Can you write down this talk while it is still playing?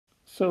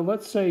So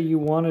let's say you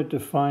wanted to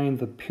find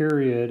the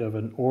period of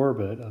an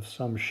orbit of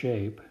some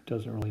shape. It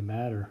doesn't really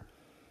matter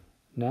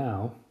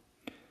now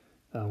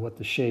what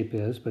the shape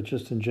is, but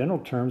just in general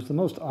terms, the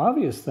most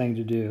obvious thing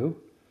to do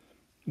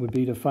would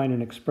be to find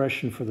an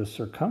expression for the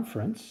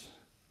circumference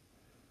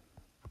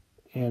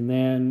and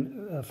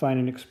then find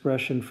an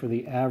expression for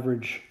the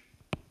average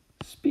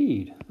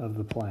speed of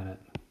the planet.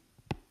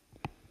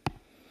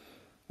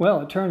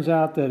 Well, it turns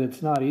out that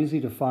it's not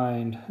easy to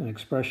find an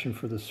expression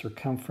for the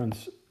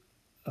circumference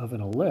of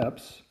an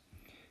ellipse,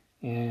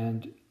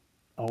 and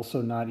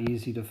also not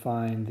easy to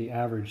find the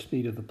average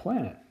speed of the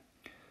planet.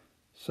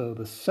 So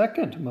the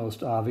second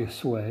most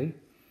obvious way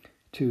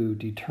to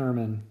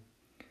determine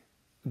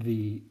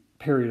the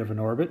period of an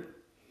orbit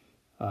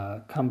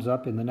comes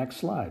up in the next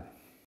slide.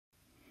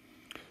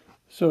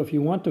 So if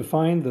you want to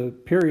find the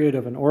period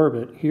of an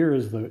orbit, here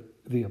is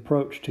the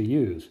approach to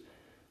use.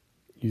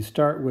 You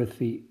start with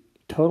the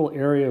total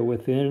area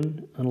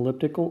within an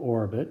elliptical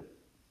orbit,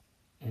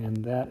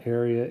 and that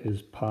area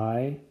is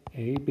pi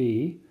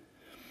AB,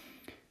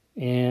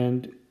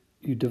 and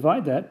you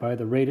divide that by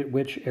the rate at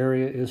which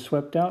area is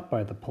swept out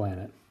by the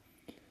planet.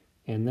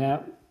 And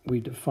that we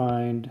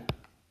defined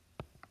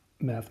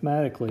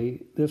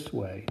mathematically this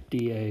way,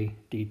 dA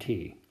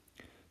dt.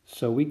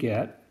 So we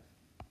get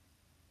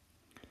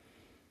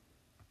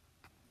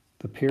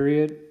the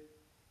period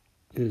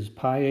is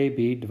pi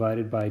AB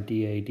divided by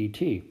dA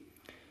dt.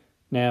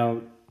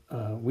 Now,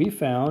 we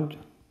found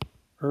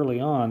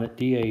early on that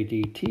dA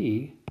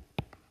dt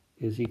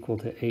is equal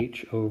to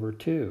h over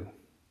 2.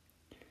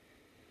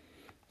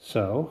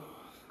 So,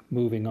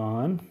 moving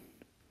on,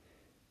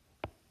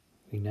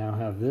 we now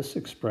have this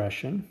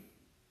expression.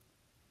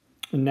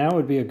 And now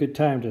would be a good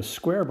time to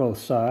square both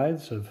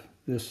sides of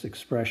this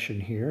expression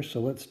here. So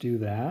let's do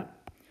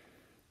that.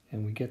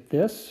 And we get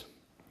this.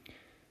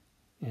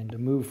 And to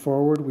move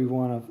forward, we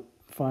want to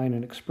find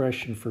an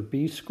expression for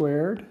b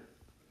squared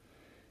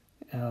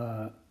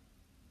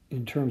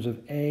in terms of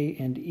a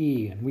and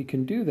e. And we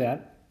can do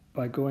that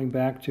by going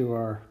back to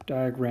our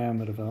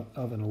diagram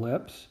of an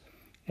ellipse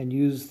and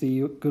use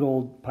the good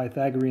old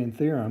Pythagorean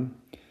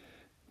theorem,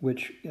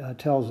 which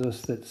tells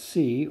us that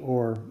c,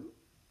 or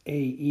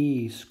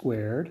ae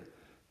squared,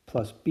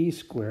 plus b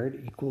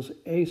squared equals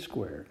a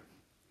squared.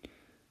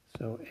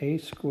 So a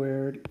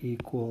squared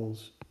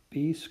equals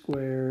b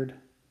squared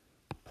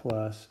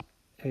plus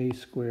a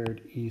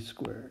squared e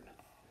squared.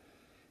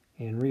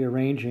 And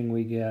rearranging,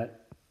 we get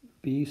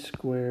b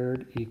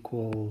squared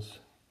equals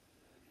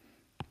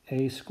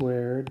a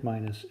squared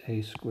minus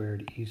a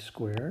squared e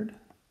squared,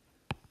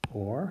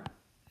 or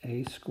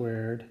a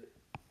squared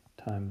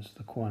times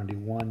the quantity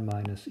 1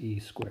 minus e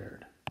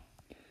squared.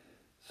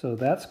 So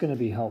that's going to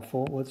be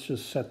helpful. Let's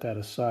just set that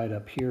aside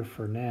up here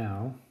for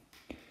now.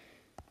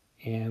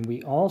 And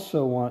we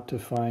also want to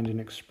find an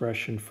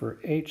expression for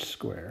h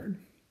squared.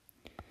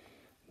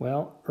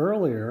 Well,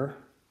 earlier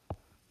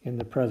in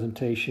the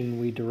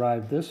presentation, we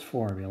derived this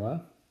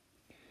formula,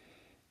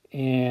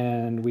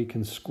 and we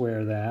can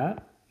square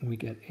that. We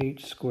get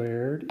h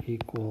squared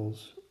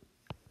equals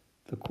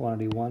the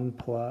quantity 1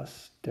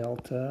 plus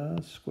delta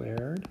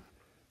squared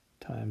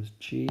times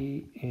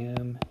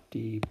gm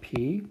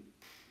dp.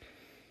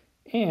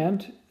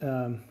 And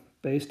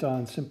based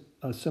on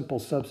a simple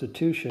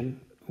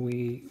substitution,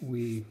 we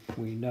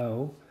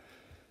know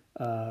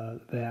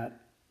that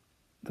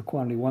the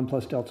quantity 1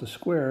 plus delta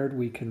squared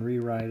we can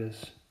rewrite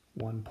as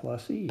 1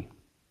 plus e.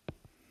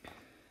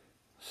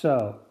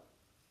 So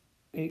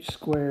h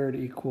squared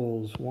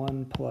equals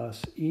 1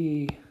 plus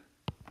e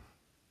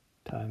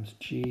times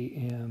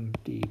gm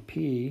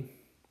dp.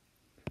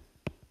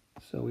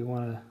 So we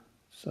want to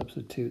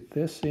substitute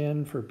this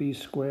in for b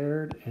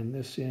squared and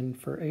this in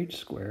for h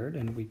squared,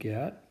 and we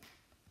get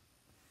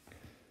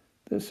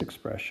this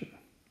expression.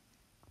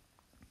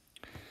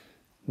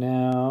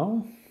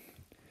 Now,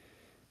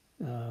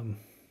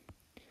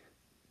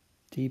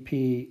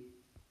 dp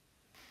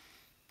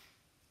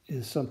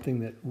is something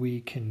that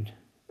we can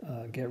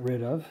get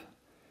rid of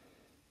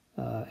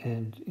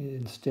and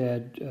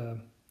instead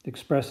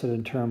express it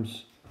in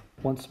terms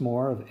once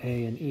more of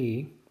a and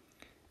e.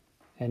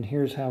 And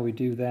here's how we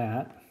do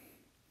that.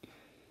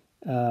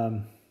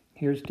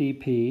 Here's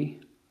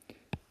dp.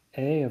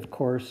 A, of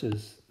course,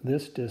 is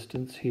this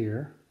distance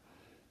here,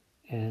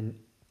 and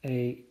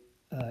e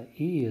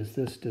is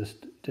this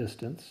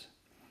distance.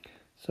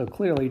 So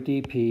clearly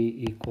dp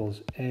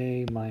equals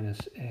a minus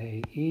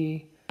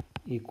ae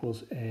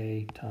equals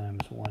a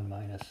times 1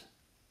 minus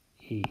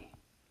e.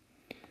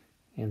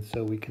 And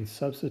so we can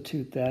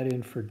substitute that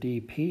in for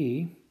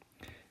dp,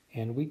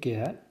 and we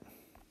get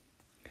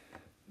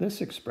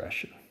this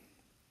expression.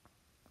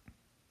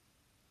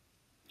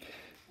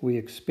 We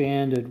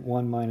expanded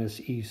 1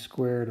 minus e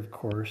squared, of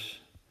course,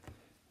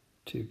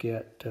 to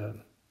get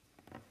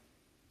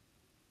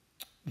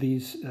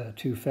these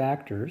two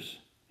factors.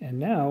 And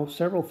now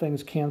several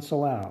things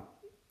cancel out.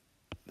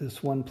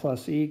 This 1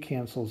 plus e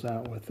cancels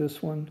out with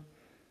this one.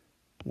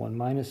 1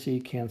 minus e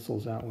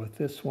cancels out with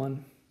this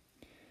one.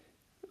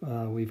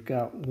 We've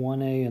got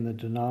 1a in the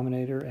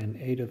denominator and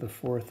a to the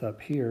fourth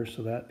up here,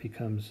 so that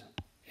becomes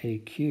a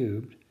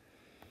cubed.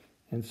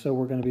 And so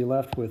we're going to be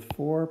left with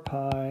 4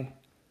 pi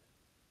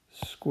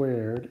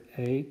squared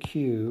a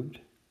cubed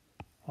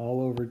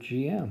all over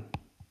gm.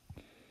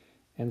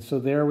 And so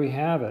there we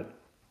have it.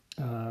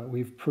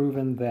 We've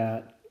proven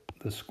that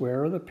the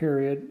square of the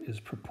period is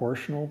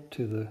proportional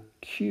to the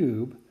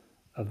cube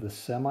of the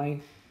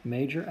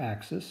semi-major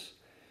axis,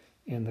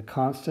 and the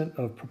constant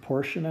of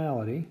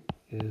proportionality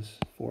is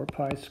 4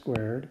 pi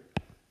squared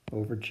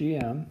over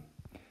gm,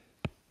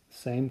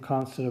 same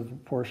constant of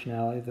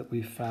proportionality that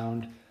we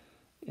found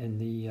in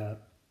the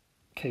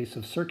case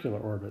of circular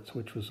orbits,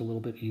 which was a little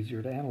bit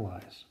easier to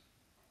analyze.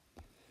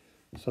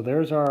 So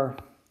there's our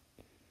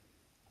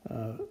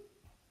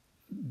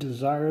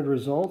desired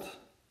result,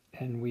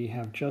 and we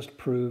have just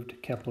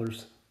proved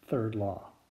Kepler's third law.